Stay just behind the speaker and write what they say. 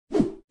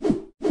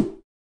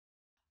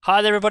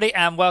Hi there, everybody,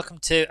 and welcome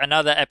to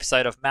another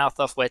episode of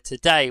Mouth Off, where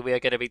today we are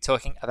going to be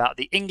talking about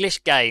the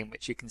English Game,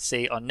 which you can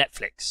see on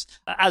Netflix.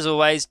 As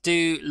always,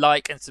 do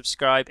like and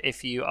subscribe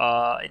if you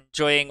are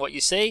enjoying what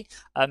you see.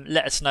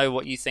 Let us know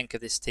what you think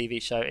of this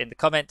TV show in the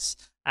comments.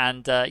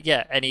 And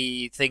yeah,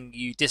 anything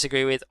you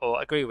disagree with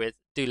or agree with,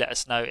 do let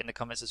us know in the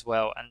comments as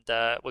well,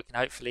 and we can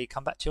hopefully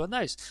come back to you on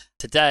those.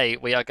 Today,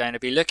 we are going to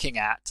be looking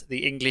at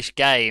the English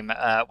Game,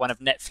 one of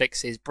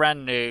Netflix's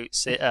brand new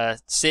it's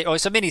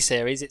a mini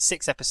series. It's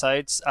 6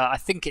 episodes. I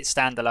think it's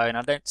standalone.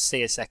 I don't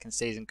see a second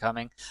season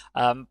coming.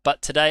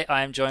 But today,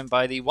 I am joined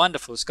by the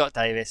wonderful Scott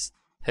Davis,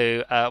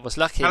 who was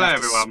lucky Hello,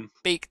 enough to everyone.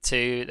 speak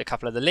to a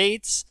couple of the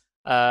leads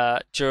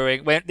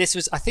during when this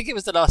was. I think it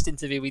was the last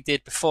interview we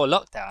did before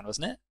lockdown,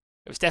 wasn't it?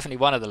 It was definitely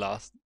one of the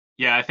last.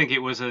 Yeah, I think it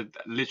was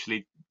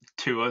literally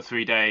 2 or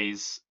 3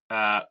 days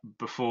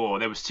before.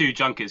 There was two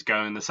junkets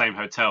going in the same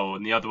hotel,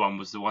 and the other one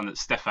was the one that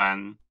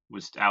Stefan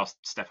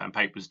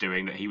Pape was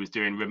doing, that he was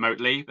doing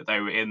remotely. But they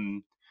were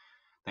in.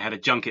 They had a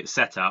junket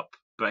set up,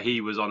 but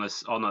he was on a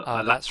Oh,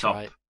 that's laptop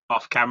right.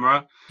 off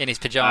camera. In his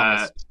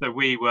pajamas. So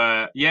we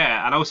were,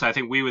 yeah, and also I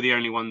think we were the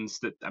only ones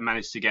that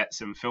managed to get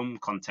some film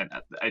content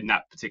in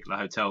that particular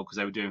hotel because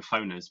they were doing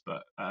phoners.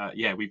 But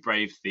yeah, we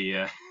braved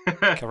the we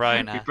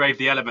Corona. braved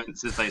the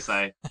elements, as they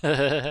say.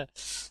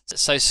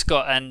 So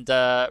Scott and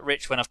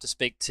Rich went off to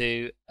speak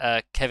to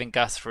Kevin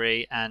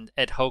Guthrie and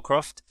Ed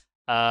Holcroft,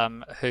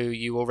 who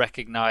you will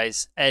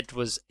recognise. Ed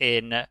was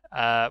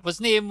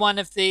wasn't he in one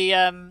of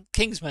the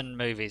Kingsman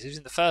movies? He was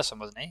in the first one,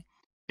 wasn't he?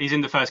 He's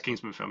in the first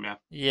Kingsman film, yeah.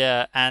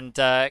 Yeah, and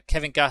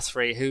Kevin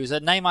Guthrie, who's a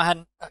name I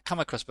hadn't come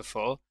across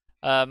before.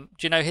 Do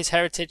you know his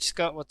heritage,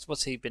 Scott?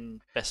 What's he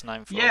been best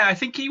known for? Yeah, I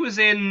think he was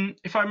in,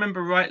 if I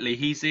remember rightly,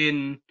 he's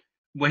in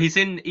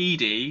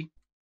Edie,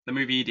 the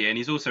movie Edie, and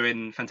he's also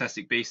in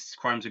Fantastic Beasts,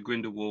 Crimes of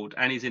Grindelwald,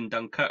 and he's in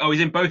Dunkirk. Oh,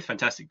 he's in both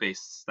Fantastic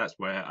Beasts. That's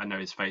where I know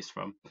his face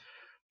from.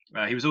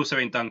 He was also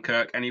in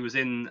Dunkirk, and he was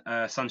in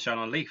Sunshine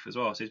on Leaf as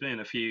well. So he's been in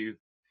a few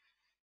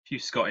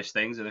Scottish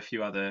things and a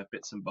few other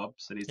bits and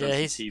bobs, and he's done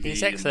Yeah, some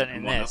he's TV excellent and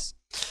in whatnot. this.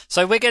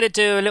 So we're going to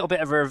do a little bit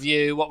of a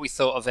review, what we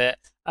thought of it.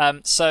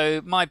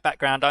 So my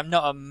background, I'm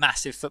not a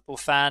massive football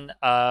fan.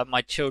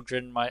 My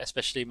children,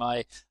 especially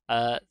my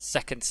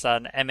second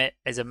son Emmett,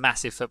 is a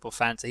massive football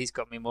fan, so he's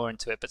got me more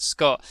into it. But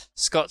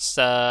Scott's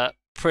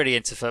pretty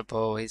into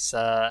football. He's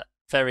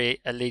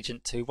very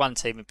allegiant to one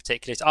team in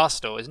particular. It's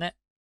Arsenal, isn't it?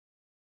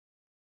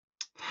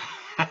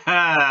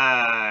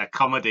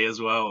 Comedy as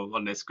well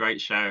on this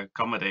great show.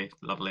 Comedy,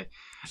 lovely.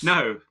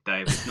 No,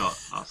 Dave, it's not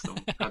Arsenal.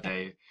 How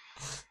dare you?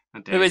 How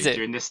Who dare is you?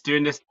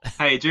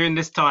 it? During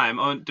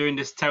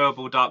this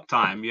terrible dark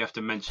time, you have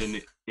to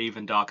mention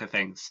even darker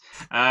things.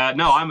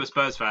 No, I'm a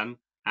Spurs fan,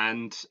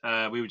 and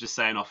we were just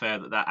saying off air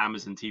that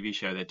Amazon TV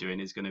show they're doing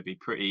is going to be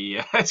pretty.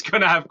 It's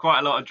going to have quite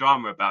a lot of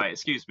drama about it.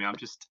 Excuse me, I'm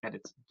just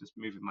just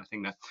moving my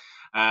thing there.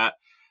 Uh,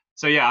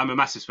 so yeah, I'm a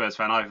massive Spurs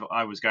fan.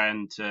 I was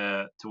going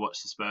to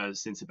watch the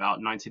Spurs since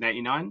about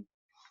 1989. It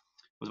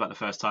was about the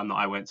first time that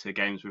I went to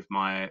games with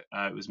my.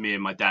 It was me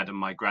and my dad and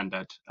my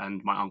granddad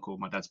and my uncle,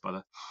 my dad's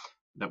brother,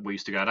 that we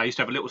used to go. And I used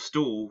to have a little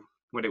stool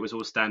when it was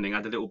all standing. I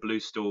had a little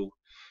blue stool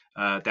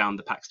down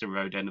the Paxton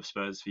Road end of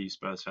Spurs, for you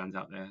Spurs fans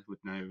out there would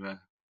know,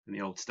 in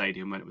the old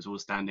stadium when it was all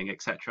standing,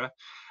 etc.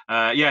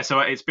 Yeah,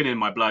 so it's been in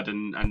my blood,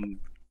 and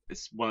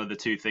it's one of the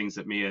two things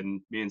that me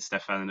and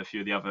Stefan and a few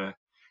of the other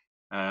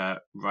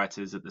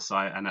writers at the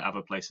site and at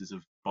other places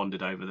have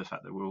bonded over, the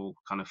fact that we're all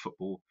kind of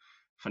football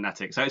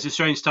fanatics. So it's a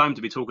strange time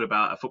to be talking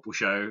about a football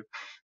show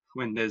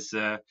when there's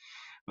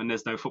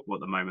no football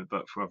at the moment,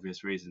 but for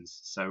obvious reasons.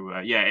 So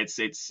yeah,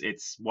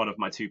 it's one of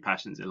my two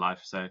passions in life.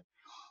 So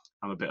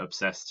I'm a bit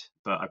obsessed,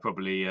 but I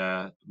probably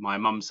my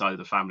mum's side of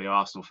the family are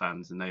Arsenal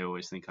fans, and they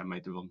always think I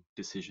made the wrong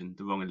decision,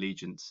 the wrong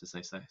allegiance, as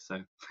they say.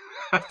 So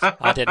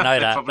I didn't know they're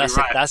that. probably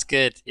right. That's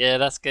good. Yeah,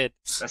 that's good.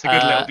 That's a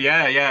good little,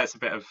 Uh, yeah. It's a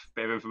bit of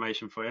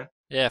information for you.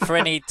 Yeah, for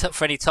any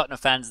Tottenham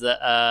fans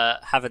that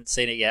haven't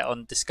seen it yet,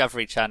 on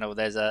Discovery Channel,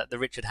 there's the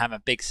Richard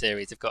Hammond Big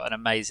series. They've got an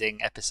amazing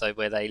episode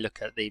where they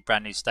look at the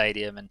brand new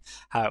stadium and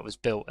how it was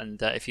built.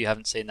 And if you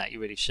haven't seen that, you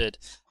really should.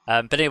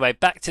 But anyway,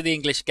 back to the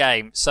English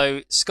Game.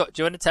 So, Scott,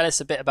 do you want to tell us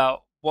a bit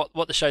about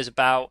what the show's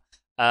about,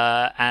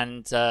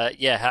 and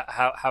yeah,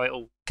 how it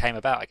all came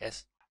about, I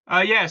guess.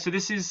 Yeah, so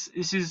this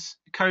is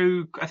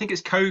I think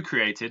it's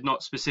co-created,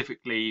 not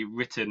specifically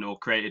written or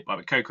created by,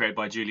 but co-created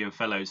by Julian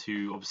Fellowes,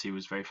 who obviously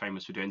was very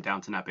famous for doing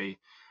Downton Abbey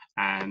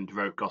and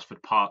wrote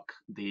Gosford Park,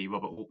 the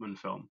Robert Altman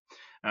film.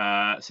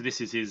 So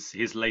this is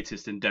his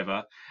latest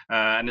endeavour,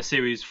 and the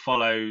series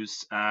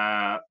follows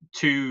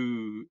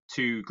two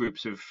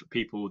groups of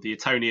people: the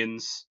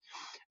Etonians,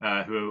 who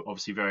are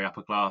obviously very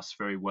upper class,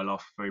 very well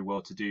off, very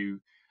well to do,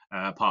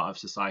 part of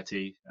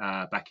society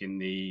back in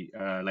the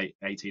late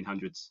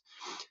 1800s,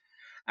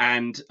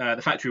 and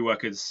the factory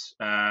workers,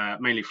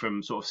 mainly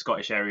from sort of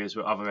Scottish areas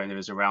or other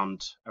areas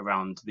around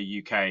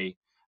the UK,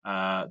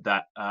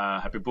 that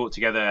have been brought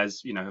together,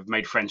 as you know, have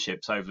made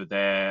friendships over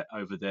their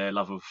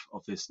love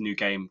of this new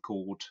game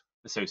called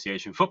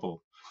association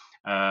football.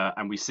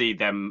 and we see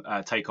them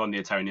take on the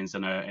Etonians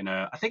in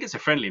a I think it's a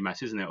friendly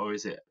match, isn't it, or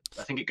is it?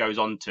 I think it goes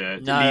on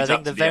to No, leads I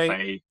up think to the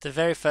FA. the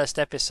very first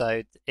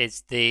episode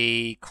is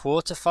the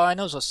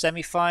quarterfinals or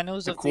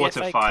semi-finals The of the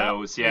FA Cup.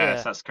 quarterfinals, yes,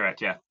 Yeah, that's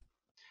correct. Yeah,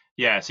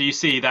 yeah. So you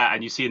see that,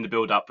 and you see in the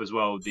build up as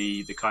well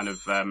the kind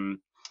of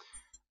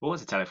what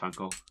was the telephone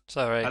call?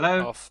 sorry,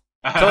 Hello. off.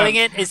 Calling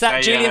in. Is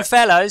that Julian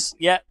Fellowes?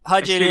 Yeah. Hi,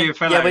 It's Julian. Julian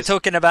Yeah, we're Fellowes.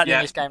 talking about the Yeah.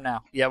 English game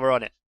now. Yeah, we're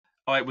on it.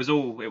 Oh, it was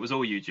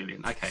all you,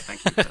 Julian. Okay,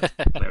 thank you for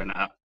clearing that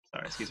up.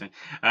 Sorry, excuse me.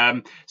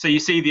 So you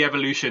see the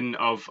evolution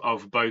of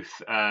both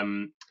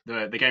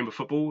the game of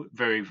football,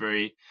 very,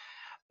 very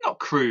not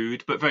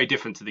crude, but very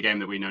different to the game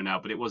that we know now.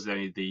 But it was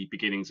only the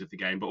beginnings of the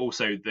game, but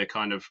also the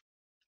kind of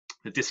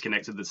the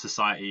disconnect of the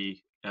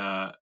society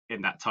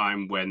in that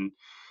time when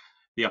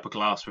the upper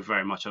class were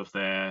very much of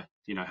their,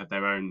 had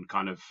their own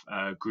kind of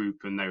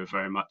group, and they were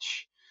very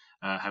much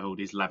have all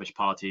these lavish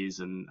parties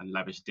and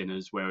lavish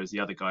dinners, whereas the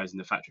other guys in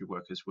the factory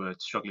workers were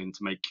struggling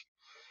to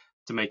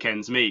make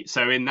ends meet.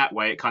 So in that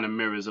way, it kind of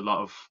mirrors a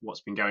lot of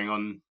what's been going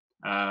on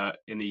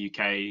in the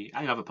UK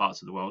and other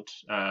parts of the world.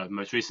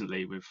 Most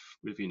recently, with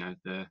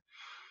the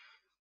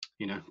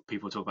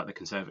people talk about the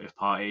Conservative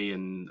Party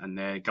and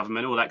their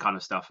government, all that kind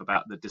of stuff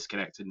about the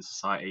disconnect in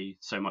society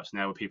so much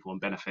now with people on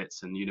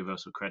benefits and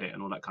universal credit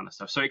and all that kind of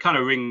stuff. So it kind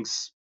of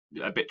rings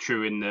a bit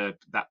true in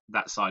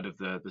that side of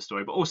the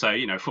story. But also,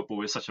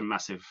 football is such a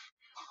massive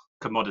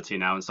commodity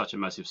now and such a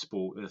massive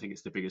sport. I think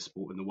it's the biggest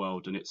sport in the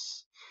world, and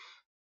it's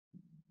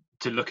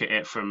to look at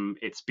it from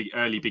its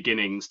early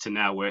beginnings to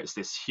now, where it's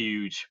this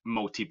huge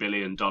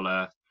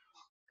multi-billion-dollar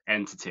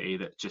entity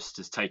that just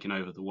has taken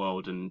over the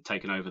world and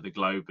taken over the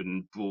globe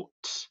and brought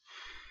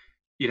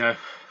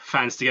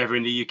fans together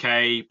in the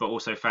UK, but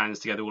also fans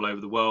together all over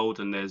the world.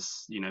 And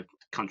there's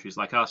countries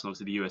like us, and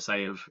obviously the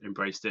USA have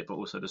embraced it, but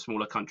also the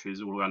smaller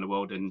countries all around the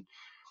world in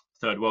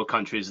third world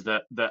countries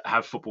that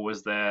have football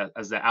as their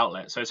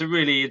outlet. So it's a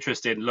really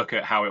interesting look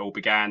at how it all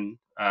began,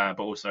 but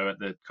also at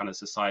the kind of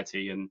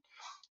society and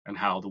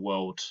how the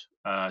world,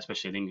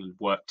 especially in England,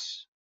 worked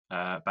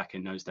back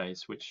in those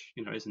days, which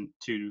isn't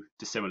too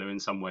dissimilar in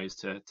some ways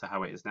to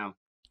how it is now.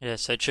 Yeah,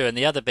 so true. And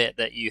the other bit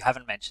that you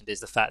haven't mentioned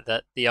is the fact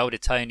that the Old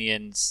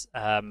Etonians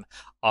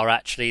are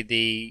actually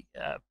the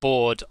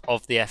board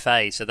of the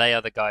FA. So they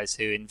are the guys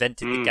who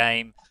invented the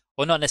game,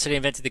 or not necessarily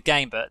invented the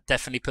game, but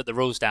definitely put the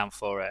rules down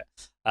for it.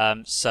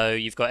 So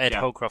you've got Ed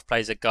Holcroft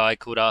plays a guy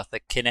called Arthur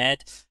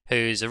Kinnaird,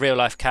 who's a real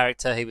life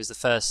character. He was the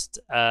first,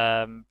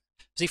 was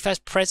he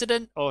first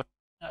president, or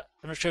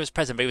I'm not sure he was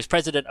president, but he was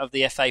president of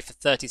the FA for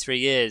 33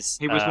 years.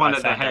 He was one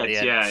of the heads,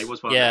 he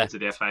was one of the heads of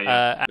the FA.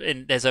 Yeah.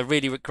 And there's a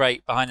really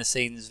great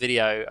behind-the-scenes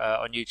video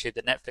on YouTube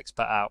that Netflix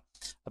put out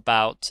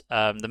about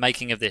the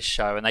making of this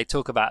show, and they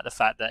talk about the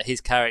fact that his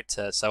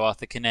character, so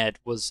Arthur Kinnaird,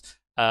 was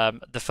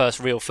the first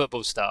real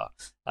football star.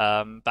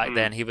 Back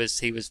then, he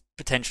was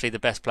potentially the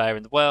best player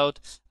in the world,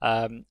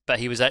 but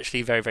he was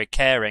actually very, very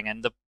caring.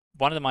 And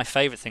one of my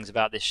favourite things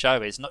about this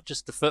show is not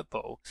just the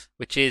football,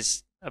 which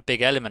is a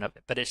big element of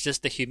it, but it's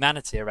just the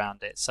humanity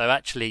around it. So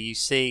actually you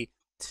see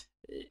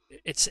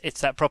it's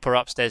that proper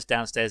upstairs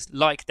downstairs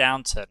like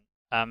Downton,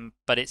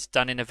 but it's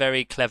done in a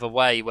very clever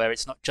way where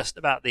it's not just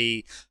about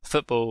the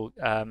football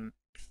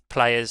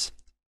players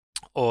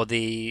or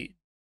the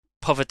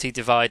poverty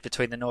divide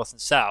between the north and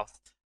south,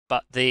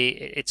 but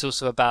it's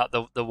also about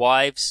the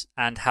wives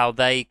and how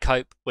they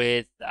cope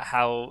with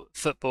how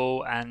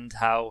football and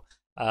how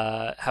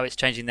it's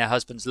changing their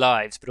husbands'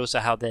 lives, but also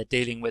how they're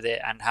dealing with it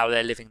and how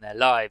they're living their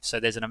lives. So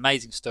there's an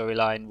amazing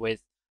storyline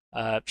with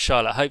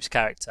Charlotte Hope's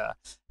character,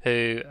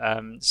 who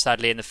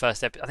sadly in the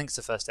first I think it's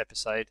the first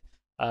episode.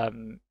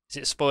 Is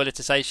it a spoiler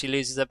to say she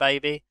loses her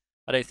baby?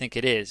 I don't think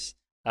it is.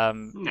 No,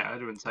 I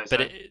wouldn't say so.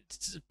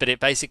 But it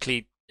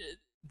basically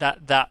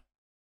that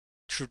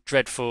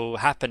dreadful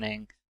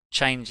happening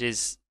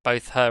changes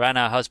both her and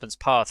her husband's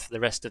path for the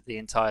rest of the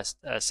entire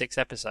 6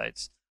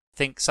 episodes. I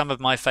think some of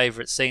my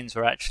favourite scenes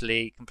were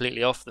actually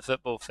completely off the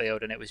football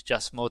field, and it was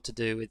just more to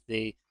do with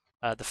the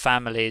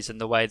families and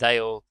the way they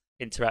all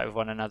interact with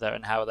one another,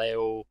 and how they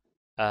all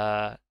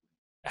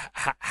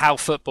how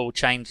football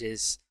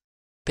changes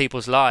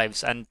people's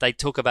lives. And they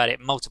talk about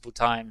it multiple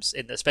times,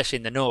 especially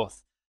in the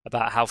north,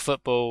 about how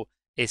football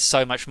is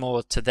so much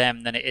more to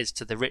them than it is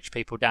to the rich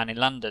people down in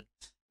London.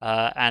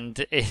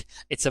 And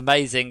it's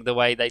amazing the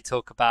way they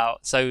talk about.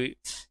 So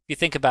if you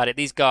think about it,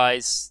 these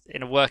guys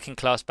in a working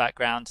class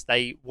background,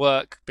 they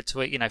work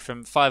between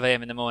from 5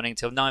 a.m. in the morning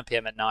till 9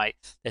 p.m. at night.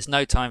 There's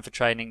no time for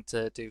training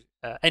to do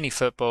any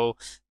football,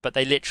 but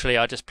they literally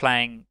are just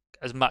playing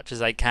as much as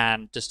they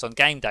can just on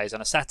game days on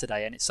a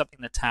Saturday, and it's something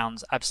the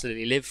towns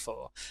absolutely live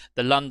for.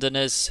 The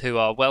Londoners who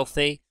are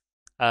wealthy,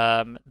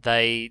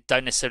 they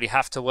don't necessarily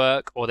have to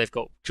work, or they've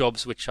got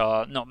jobs which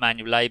are not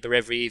manual labour.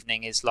 Every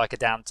evening is like a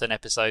Downton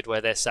episode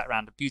where they're sat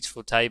around a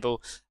beautiful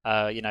table,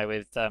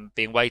 with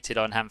being waited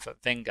on hand, foot,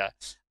 finger,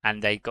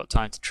 and they've got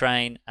time to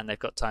train, and they've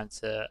got time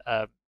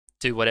to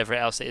do whatever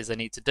else it is they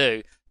need to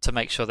do to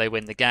make sure they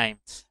win the game.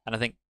 And I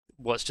think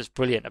what's just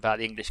brilliant about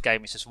the English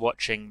game is just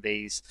watching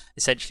these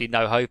essentially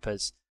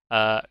no-hopers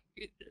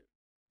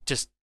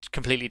just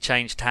completely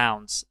changed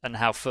towns and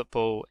how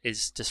football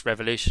is just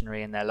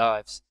revolutionary in their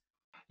lives.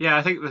 Yeah,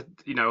 I think that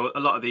a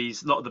lot of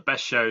the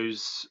best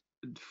shows,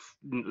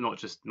 not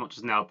just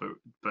now,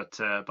 but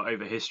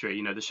over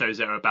history, the shows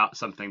that are about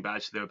something, but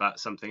actually they're about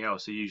something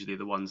else, are usually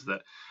the ones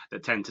that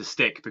tend to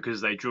stick because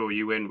they draw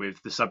you in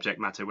with the subject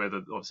matter. Whether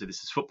obviously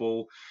this is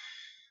football,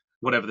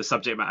 whatever the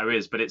subject matter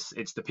is, but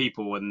it's the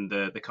people and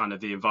the kind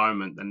of the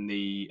environment and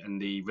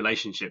the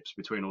relationships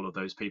between all of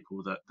those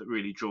people that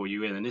really draw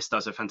you in. And this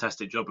does a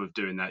fantastic job of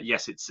doing that.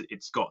 Yes,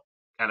 it's got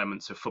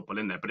elements of football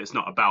in there, but it's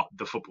not about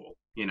the football.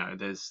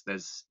 There's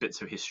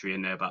bits of history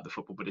in there about the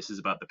football, but this is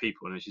about the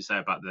people, and as you say,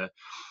 about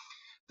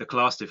the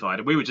class divide.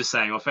 And we were just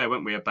saying off air,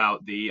 weren't we,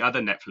 about the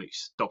other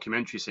Netflix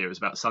documentary series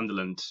about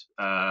Sunderland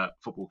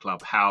Football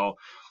Club,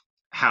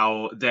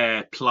 how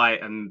their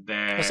plight and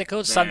their... What's it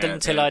called?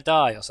 Sunderland Till I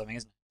Die or something,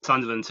 isn't it?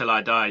 Sunderland Till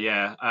I Die,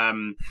 yeah.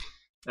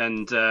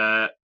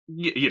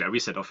 We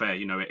said off air,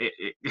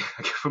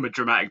 from a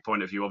dramatic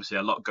point of view, obviously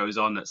a lot goes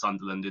on at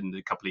Sunderland in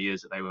the couple of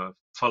years that they were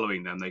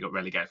following them. They got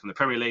relegated from the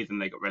Premier League,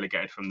 and they got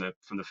relegated from the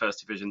First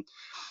Division.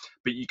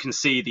 But you can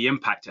see the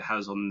impact it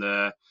has on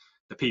the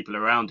people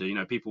around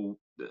it. People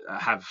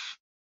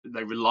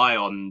they rely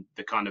on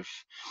the kind of,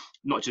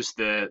 not just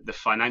the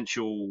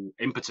financial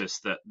impetus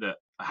that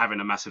having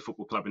a massive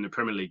football club in the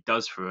Premier League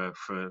does for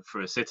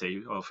a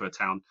city or for a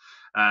town.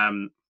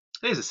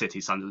 It is a city,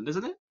 Sunderland,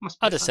 isn't it?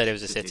 I just said it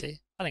was a city.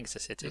 I think it's a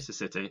city. It's a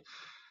city.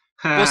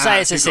 We'll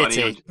say it's a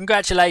city.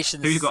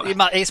 Congratulations.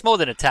 It's more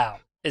than a town,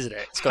 isn't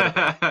it? It's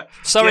got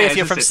Sorry if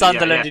you're from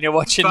Sunderland and you're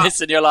watching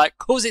this and you're like, of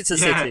course it's a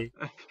city.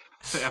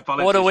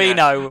 What do we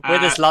know? We're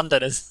just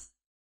Londoners.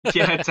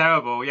 Yeah,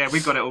 terrible. Yeah,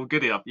 we've got it all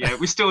good up. Yeah,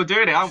 we're still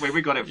doing it, aren't we?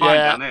 We got it fine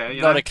down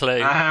here. Not a clue.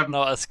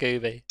 Not a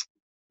Scooby.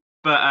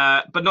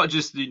 But not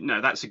just,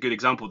 that's a good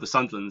example of the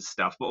Sunderland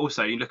stuff, but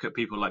also you look at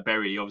people like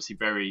Bury. Obviously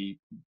Bury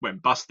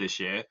went bust this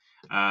year.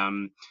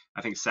 I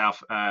think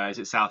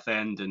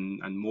Southend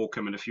and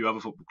Morecambe and a few other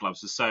football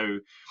clubs are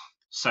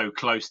so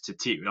close to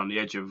on the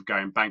edge of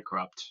going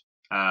bankrupt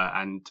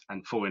and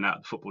falling out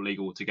of the Football League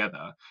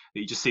altogether, that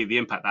you just see the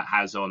impact that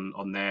has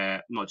on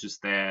their, not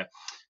just their,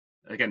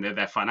 again, their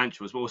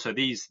financials, but also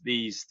these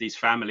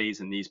families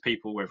and these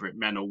people, whether it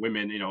men or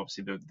women.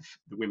 Obviously the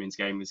women's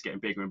game is getting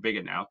bigger and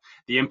bigger now.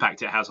 The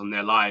impact it has on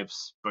their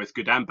lives, both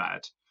good and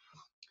bad,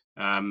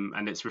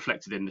 and it's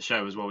reflected in the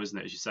show as well, isn't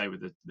it? As you say,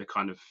 with the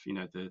kind of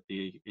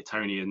the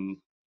Etonian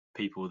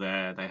people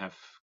there, they have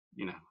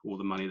all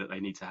the money that they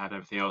need to have,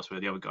 everything else, where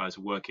the other guys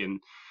are working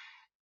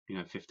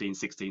 15,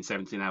 16,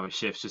 17-hour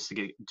shifts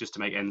just to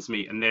make ends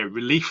meet, and their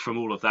relief from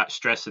all of that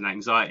stress and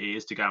anxiety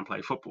is to go and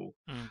play football.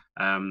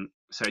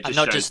 So it just, and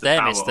not just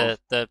them, it's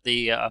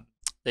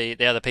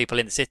the other people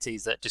in the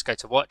cities that just go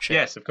to watch it.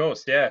 Yes, of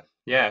course,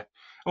 yeah.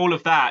 All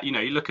of that, you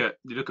look at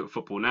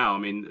football now. I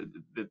mean,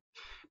 the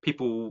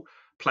people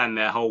plan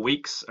their whole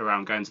weeks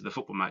around going to the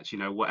football match.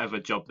 Whatever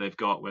job they've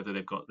got, whether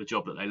they've got the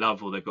job that they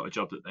love or they've got a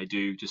job that they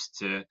do just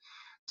to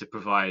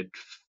provide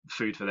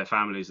food for their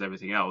families and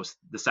everything else,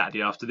 the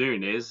Saturday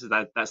afternoon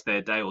that's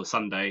their day, or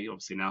Sunday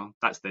obviously now,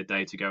 that's their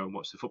day to go and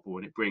watch the football,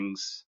 and it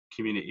brings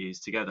communities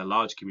together,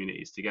 large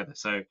communities together.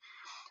 So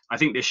I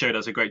think this show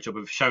does a great job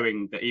of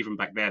showing that even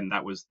back then,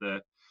 that was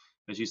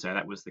as you say,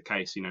 that was the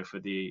case. For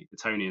the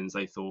Etonians,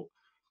 they thought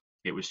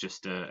it was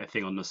just a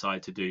thing on the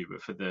side to do,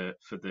 but for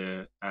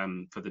the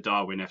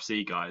Darwin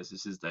FC guys,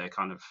 this is their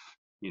kind of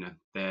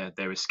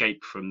their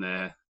escape from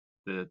the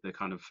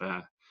kind of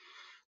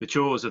the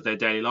chores of their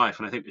daily life.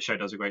 And I think the show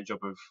does a great job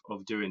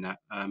of doing that.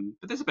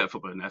 But there's a bit of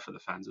football in there for the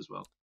fans as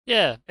well.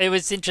 Yeah, it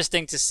was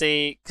interesting to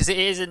see, because it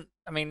isn't,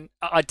 I mean,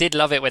 I did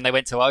love it when they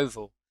went to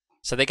Oval.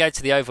 So they go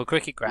to the Oval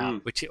Cricket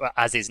Ground, which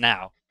as is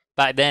now.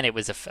 Back then it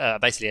was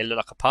basically it looked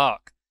like a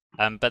park.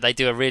 But they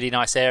do a really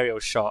nice aerial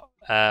shot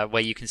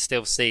where you can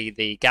still see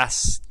the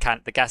gas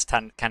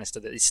canister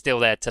that is still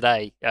there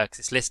today, because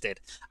it's listed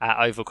at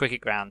Oval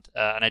Cricket Ground.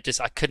 And I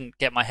couldn't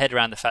get my head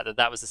around the fact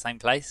that was the same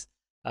place.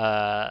 And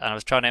I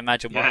was trying to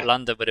imagine what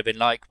London would have been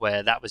like,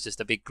 where that was just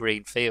a big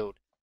green field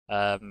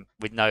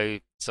with no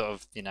sort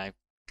of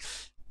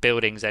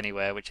buildings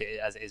anywhere,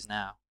 as it is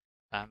now.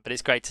 But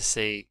it's great to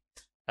see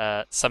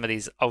some of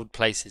these old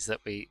places that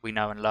we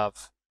know and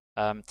love.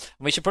 And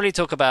we should probably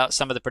talk about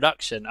some of the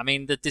production. I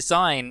mean, the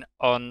design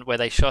on where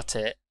they shot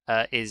it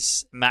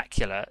is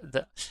immaculate.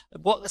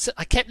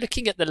 I kept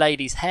looking at the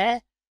lady's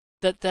hair.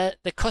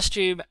 The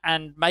costume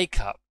and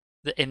makeup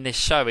in this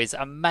show is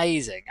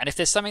amazing. And if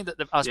there's something that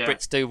us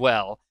Brits do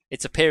well,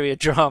 it's a period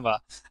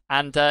drama.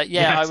 And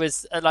I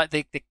was like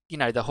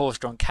the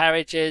horse-drawn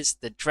carriages,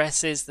 the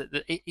dresses,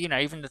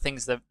 even the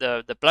things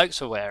the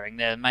blokes were wearing,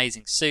 their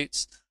amazing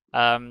suits.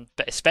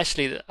 But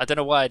especially, I don't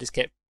know why I just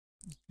kept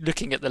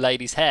looking at the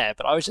lady's hair,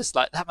 but I was just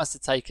like, that must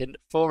have taken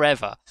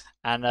forever.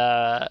 And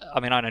I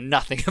mean, I know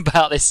nothing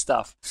about this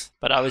stuff,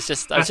 but I was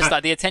just like,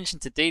 the attention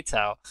to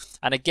detail.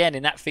 And again,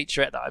 in that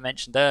featurette that I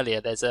mentioned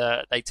earlier,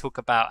 they talk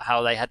about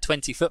how they had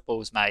 20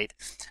 footballs made,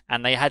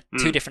 and they had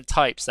two different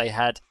types. They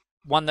had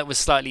one that was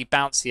slightly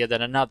bouncier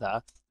than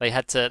another. They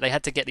had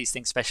to get these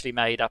things specially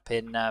made up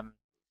in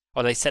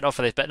or they set off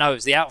for this, but no, it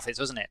was the outfits,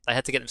 wasn't it? They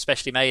had to get them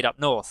specially made up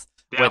north,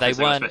 The where they outfits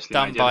were weren't specially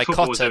done made. by The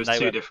footballs, cotton. there was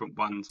two different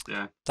ones.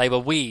 Yeah. They were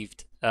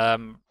weaved,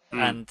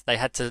 and they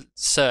had to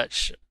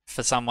search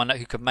for someone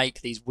who could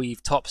make these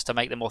weave tops to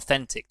make them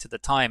authentic to the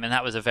time, and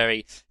that was a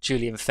very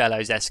Julian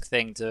Fellowes-esque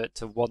thing to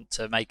want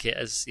to make it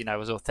as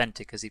as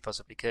authentic as he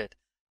possibly could.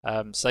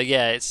 So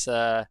yeah, it's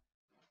I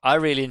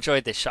really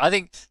enjoyed this show. I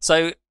think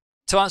so.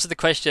 To answer the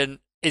question,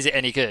 is it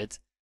any good?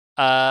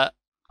 I'd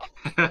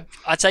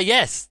say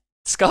yes.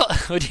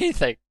 Scott, what do you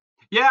think?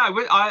 Yeah,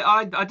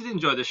 I did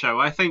enjoy the show.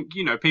 I think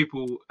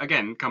people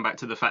again come back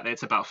to the fact that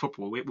it's about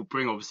football. It will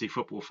bring obviously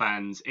football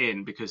fans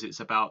in because it's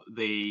about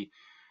the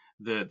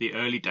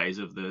early days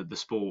of the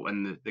sport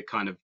and the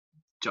kind of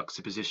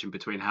juxtaposition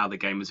between how the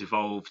game has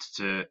evolved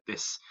to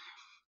this.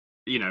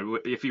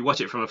 If you watch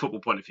it from a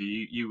football point of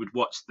view, you would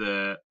watch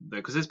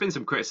because there's been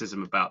some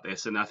criticism about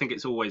this, and I think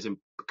it's always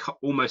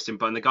almost and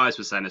the guys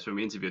were saying this when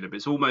we interviewed them,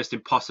 it's almost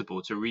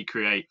impossible to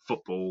recreate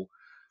football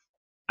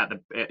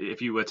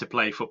if you were to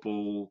play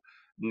football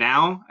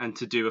now and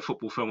to do a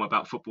football film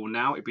about football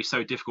now, it'd be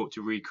so difficult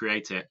to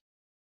recreate it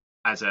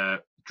as a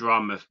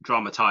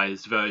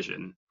dramatized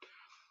version.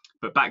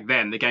 But back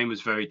then, the game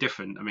was very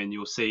different. I mean,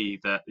 you'll see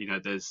that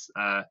there's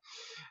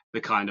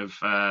the kind of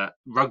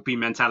rugby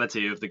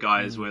mentality of the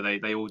guys where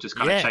they all just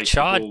kind of chase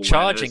the ball,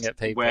 charging at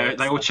people, where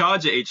they all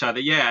charge at each other.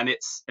 Yeah, and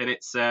it's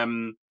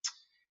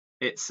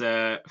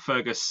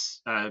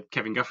Fergus,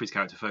 Kevin Guthrie's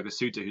character, Fergus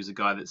Suter, who's the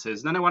guy that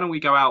says, no, why don't we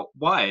go out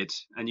wide?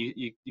 And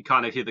you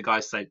kind of hear the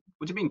guys say,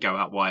 what do you mean go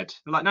out wide?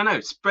 They're like, no,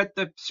 spread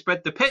the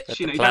pitch.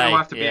 You don't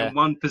have to be in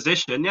one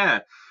position. Yeah,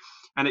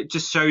 and it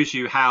just shows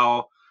you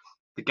how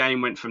the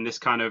game went from this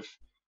kind of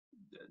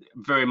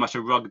very much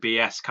a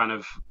rugby-esque kind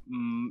of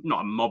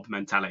not a mob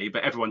mentality,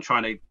 but everyone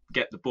trying to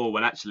get the ball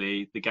when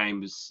actually the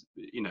game was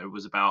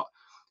was about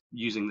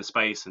using the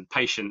space and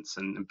patience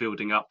and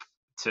building up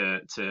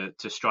to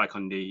strike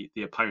on the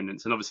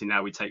opponents. And obviously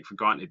now we take for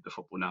granted the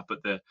football now,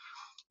 but the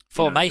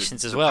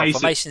formations as well.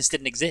 Formations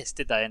didn't exist,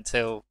 did they,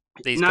 until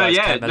these guys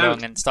came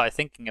along and started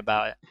thinking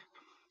about it.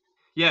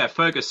 Yeah,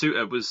 Fergus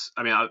Suter was,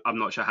 I mean, I'm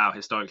not sure how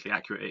historically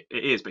accurate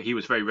it is, but he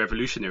was very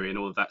revolutionary in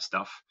all of that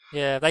stuff.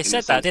 Yeah, they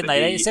said that, didn't they?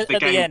 They said at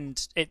the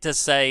end, it does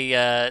say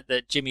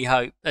that Jimmy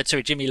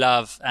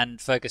Love and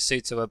Fergus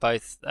Suter were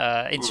both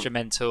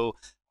instrumental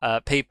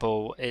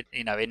people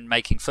in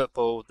making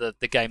football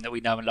the game that we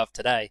know and love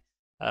today.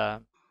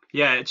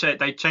 Yeah,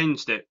 they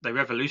changed it. They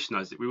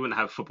revolutionized it. We wouldn't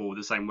have football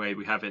the same way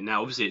we have it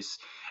now. Obviously, it's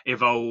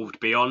evolved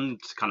beyond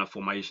kind of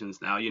formations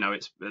now.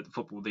 It's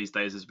football these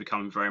days has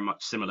become very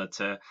much similar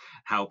to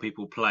how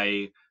people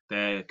play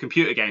their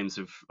computer games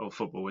of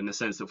football, in the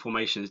sense that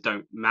formations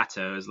don't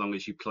matter as long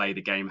as you play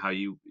the game how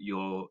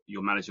your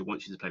manager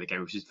wants you to play the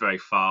game, which is very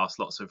fast,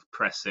 lots of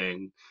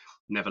pressing,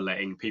 never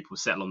letting people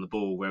settle on the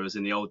ball. Whereas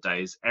in the old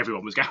days,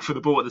 everyone was going for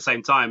the ball at the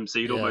same time, so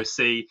you'd almost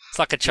see it's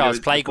like a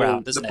child's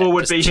playground, isn't it? The ball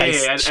would be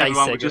here, and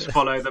everyone would just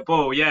follow the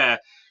ball. Yeah,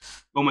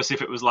 almost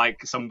if it was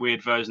like some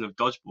weird version of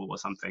dodgeball or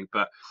something.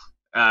 But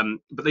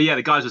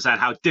the guys were saying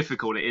how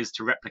difficult it is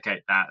to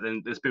replicate that.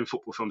 And there's been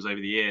football films over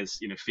the years,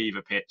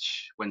 Fever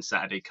Pitch, When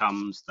Saturday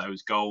Comes,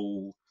 those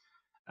Goal,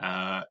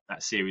 that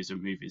series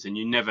of movies, and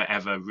you never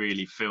ever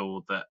really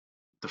feel that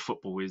the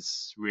football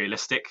is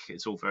realistic.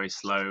 It's all very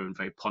slow and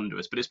very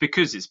ponderous, but it's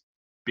because it's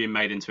being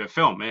made into a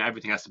film.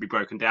 Everything has to be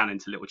broken down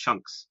into little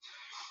chunks.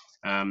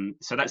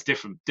 So that's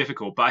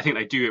difficult, but I think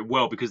they do it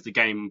well because the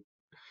game,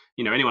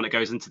 anyone that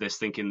goes into this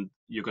thinking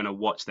you're going to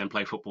watch them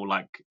play football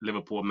like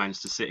Liverpool and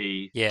Manchester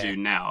City do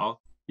now,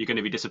 you're going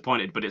to be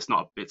disappointed. But it's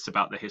not. It's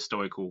about the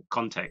historical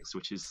context,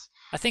 which is.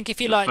 I think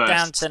if you like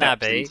Downton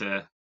Abbey,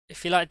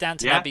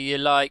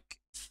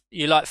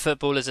 you like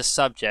football as a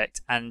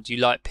subject and you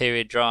like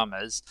period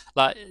dramas,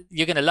 like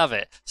you're going to love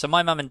it. So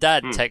my mum and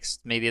dad texted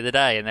me the other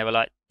day and they were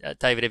like,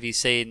 David, have you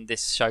seen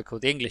this show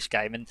called The English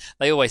Game? And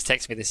they always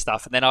text me this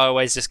stuff, and then I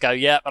always just go,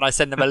 yeah, and I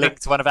send them a link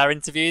to one of our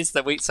interviews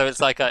that week. So it's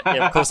like,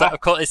 of course,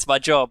 it's my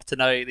job to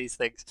know these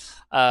things.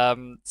 But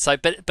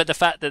the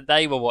fact that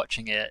they were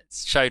watching it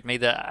showed me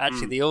that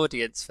actually the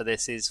audience for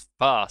this is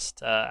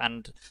vast,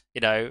 and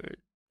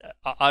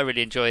I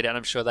really enjoyed it, and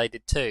I'm sure they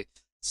did too.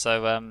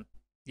 So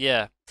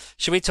yeah.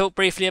 Should we talk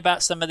briefly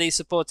about some of these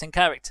supporting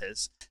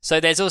characters? So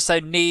there's also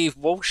Niamh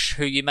Walsh,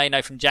 who you may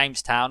know from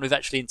Jamestown. We've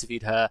actually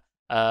interviewed her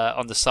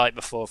on the site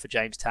before for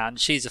Jamestown.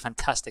 She's a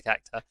fantastic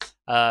actor.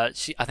 I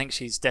think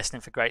she's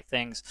destined for great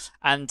things.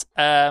 And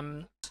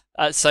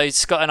so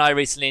Scott and I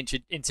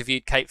recently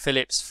interviewed Kate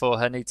Phillips for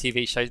her new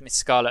TV show, Miss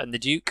Scarlet and the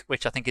Duke,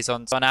 which I think is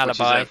on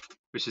Alibi.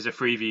 Which is a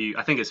Freeview.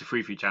 I think it's a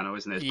Freeview channel,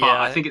 isn't it?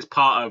 I think it's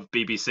part of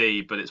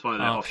BBC, but it's one of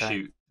the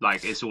offshoot.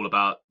 Like, it's all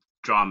about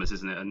dramas,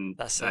 isn't it? And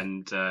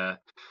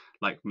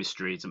like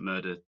mysteries and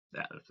murder.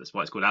 That's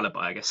why it's called Alibi,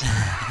 I guess.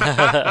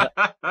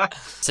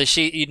 So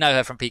you know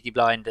her from Peaky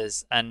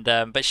Blinders, and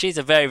but she's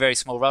a very, very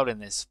small role in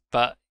this,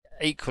 but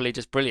equally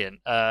just brilliant.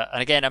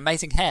 And again,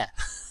 amazing hair.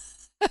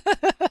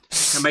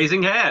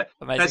 Amazing hair.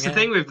 That's the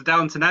thing with the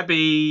Downton Abbey.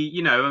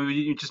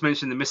 You just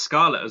mentioned the Miss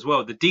Scarlet as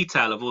well. The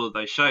detail of all of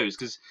those shows,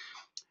 because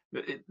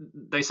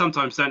they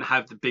sometimes don't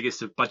have the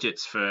biggest of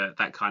budgets for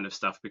that kind of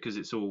stuff because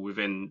it's all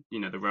within, you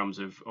know, the realms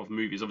of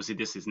movies. Obviously,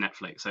 this is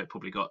Netflix, so it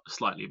probably got a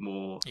slightly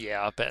more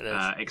Yeah, I bet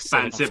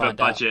expansive a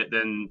budget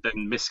than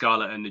Miss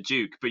Scarlet and the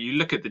Duke. But you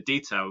look at the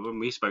detail when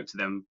we spoke to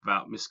them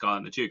about Miss Scarlet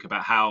and the Duke,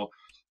 about how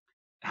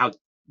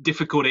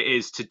difficult it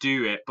is to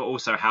do it, but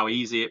also how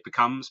easy it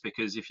becomes,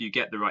 because if you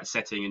get the right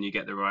setting and you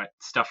get the right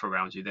stuff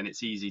around you, then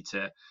it's easy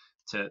to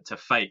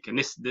fake. And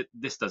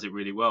this does it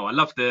really well. I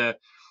love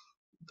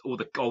all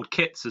the old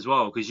kits as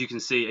well, because you can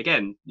see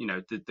again, you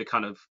know, the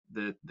kind of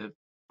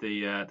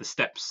the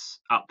steps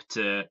up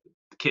to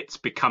kits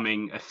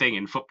becoming a thing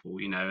in football,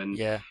 you know, and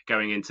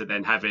going into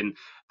then having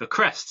the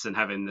crests and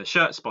having the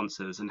shirt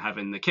sponsors and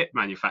having the kit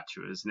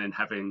manufacturers and then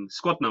having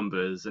squad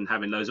numbers and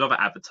having loads of other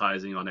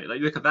advertising on it.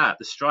 Like, look at that,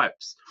 the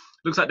stripes.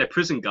 Looks like they're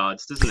prison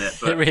guards, doesn't it?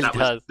 But it really that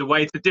does. Was the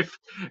way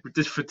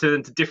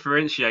to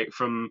differentiate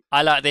from.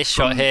 I like this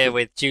shot here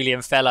with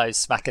Julian Fellowes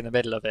smack in the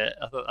middle of it.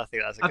 I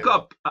think that's a good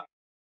one.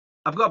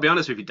 I've got to be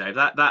honest with you, Dave.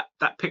 That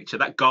picture,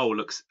 that goal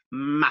looks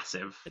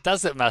massive. It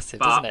does look massive,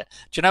 doesn't it?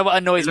 Do you know what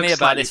annoys me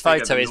about this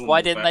photo is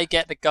why didn't they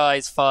get the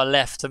guys far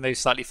left to move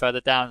slightly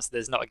further down so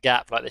there's not a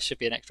gap? Like, there should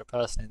be an extra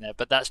person in there.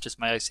 But that's just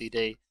my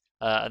OCD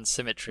and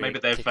symmetry. Maybe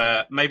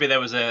maybe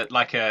there was a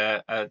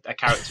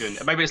character in.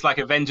 Maybe it's like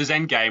Avengers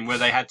Endgame where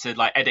they had to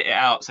like edit it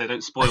out so they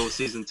don't spoil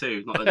season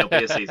 2. Not that there'll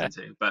be a season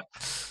 2, but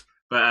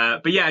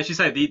yeah, as you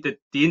say, the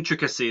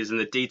intricacies and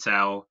the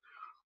detail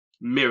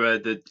mirror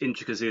the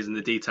intricacies and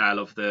the detail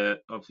of the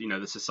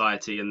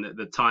society and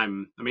the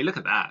time. I mean, look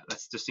at that.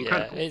 That's just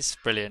incredible. Yeah, it's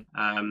brilliant.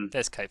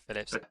 There's Kate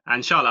Phillips.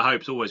 And Charlotte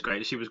Hope's always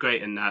great. She was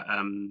great in that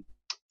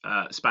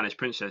Spanish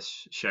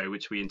Princess show,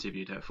 which we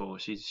interviewed her for.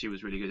 She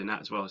was really good in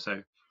that as well.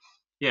 So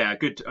yeah,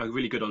 a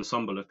really good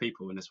ensemble of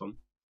people in this one.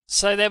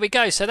 So there we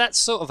go. So that's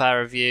sort of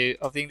our review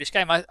of the English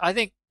game.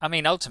 I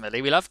mean,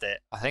 ultimately we loved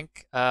it. I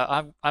think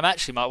I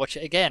actually might watch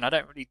it again. I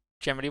don't really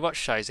generally watch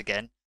shows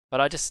again. But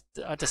I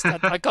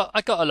got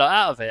a lot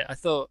out of it. I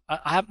thought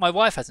my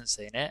wife hasn't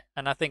seen it,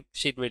 and I think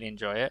she'd really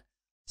enjoy it.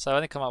 So I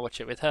think I might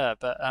watch it with her.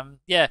 But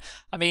yeah,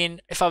 I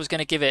mean, if I was going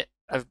to give it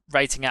a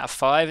rating out of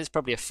 5, it's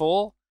probably a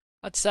 4,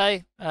 I'd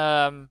say.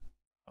 I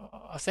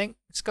think,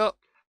 Scott.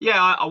 Yeah,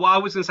 I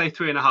was going to say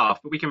 3.5,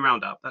 but we can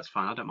round up. That's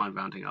fine. I don't mind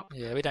rounding up.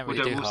 Yeah, we don't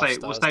really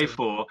we'll say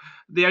 4.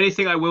 The only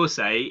thing I will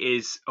say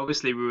is,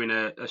 obviously, we're in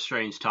a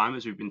strange time,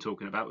 as we've been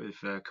talking about with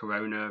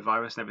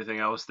coronavirus and everything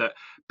else, that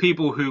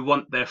people who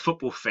want their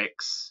football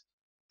fix,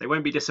 they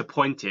won't be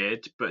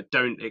disappointed, but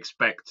don't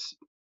expect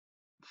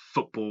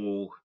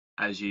football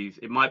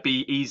it might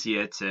be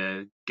easier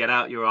to get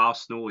out your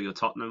Arsenal or your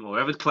Tottenham or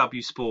whatever club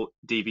you support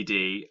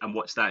DVD and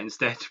watch that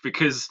instead,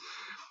 because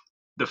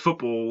the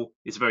football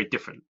is very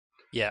different.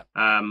 Yeah.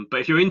 But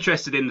if you're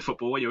interested in the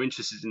football, you're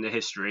interested in the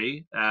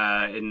history,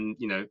 and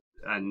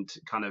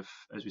kind of,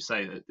 as we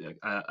say,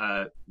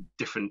 a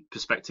different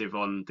perspective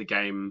on the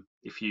game.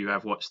 If you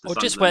have watched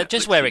just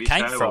where it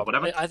came from,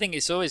 I think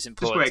it's always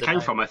important. Just where it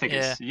came from, I think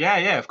it's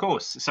of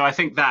course. So I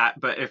think that.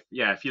 But if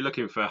you're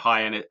looking for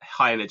high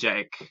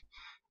energetic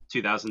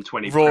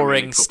 2020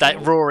 roaring stands,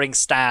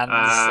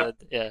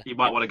 you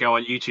might want to go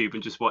on YouTube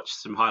and just watch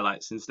some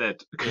highlights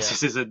instead, because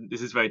this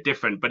is very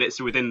different, but it's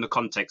within the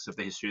context of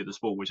the history of the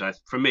sport, which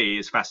for me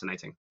is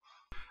fascinating.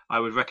 I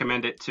would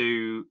recommend it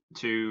to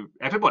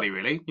everybody,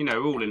 really. You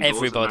know, all indoors.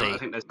 Everybody. I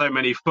think there's so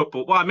many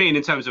football. Well, I mean,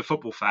 in terms of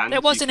football fans, there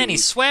wasn't any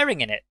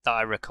swearing in it that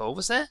I recall,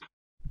 was there?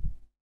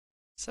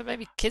 So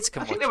maybe kids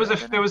can. I think there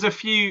was a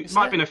few.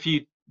 Might have been a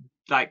few,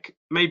 like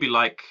maybe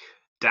like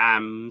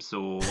dams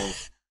or.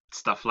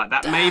 Stuff like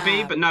that,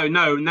 maybe, but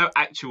no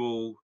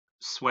actual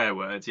swear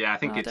words. Yeah, I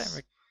think I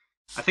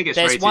think it's.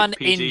 There's one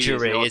PG,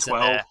 injury, isn't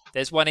there?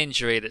 There's one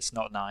injury that's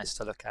not nice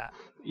to look at.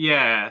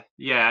 Yeah,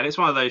 and it's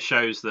one of those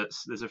shows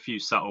there's a few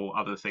subtle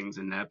other things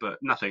in there, but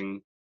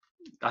nothing.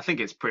 I think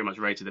it's pretty much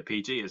rated a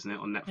PG, isn't it,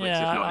 on Netflix?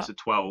 Yeah, if not, it's a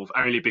 12,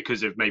 only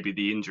because of maybe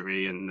the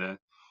injury and the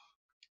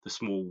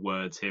small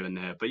words here and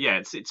there. But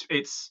yeah,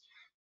 it's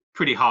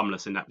pretty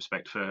harmless in that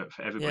respect for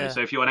everybody. Yeah.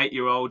 So if you're an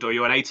 8-year-old or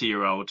you're an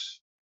 80-year-old.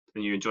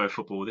 And you enjoy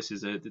football, this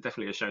is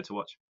definitely a show to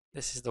watch.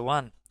 This is the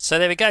one. So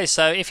there we go.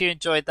 So if you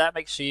enjoyed that,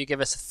 make sure you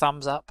give us a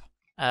thumbs up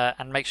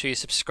and make sure you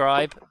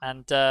subscribe.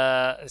 And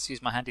let's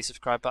use my handy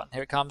subscribe button.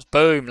 Here it comes.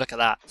 Boom. Look at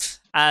that.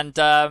 And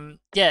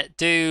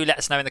do let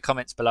us know in the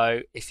comments below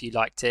if you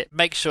liked it.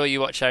 Make sure you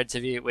watch our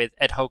interview with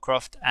Ed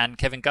Holcroft and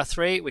Kevin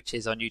Guthrie, which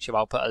is on YouTube.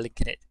 I'll put a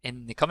link in it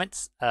in the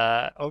comments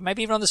or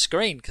maybe even on the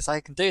screen, because I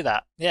can do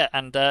that. Yeah,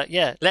 and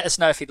let us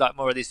know if you'd like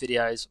more of these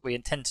videos. We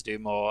intend to do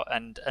more,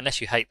 and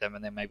unless you hate them,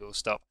 and then maybe we'll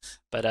stop.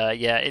 But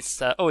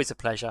it's always a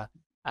pleasure.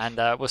 And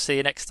we'll see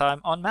you next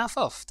time on Mouth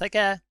Off. Take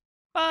care.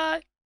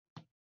 Bye.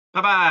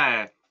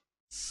 Bye-bye.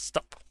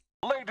 Stop.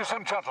 Ladies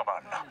and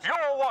gentlemen,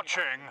 you're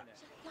watching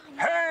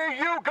Hey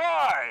You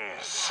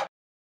Guys!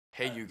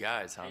 Hey You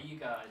Guys, huh? Hey, you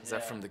guys. Is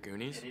that from the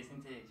Goonies? It is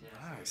indeed, yes.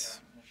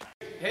 Nice.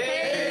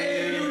 Hey!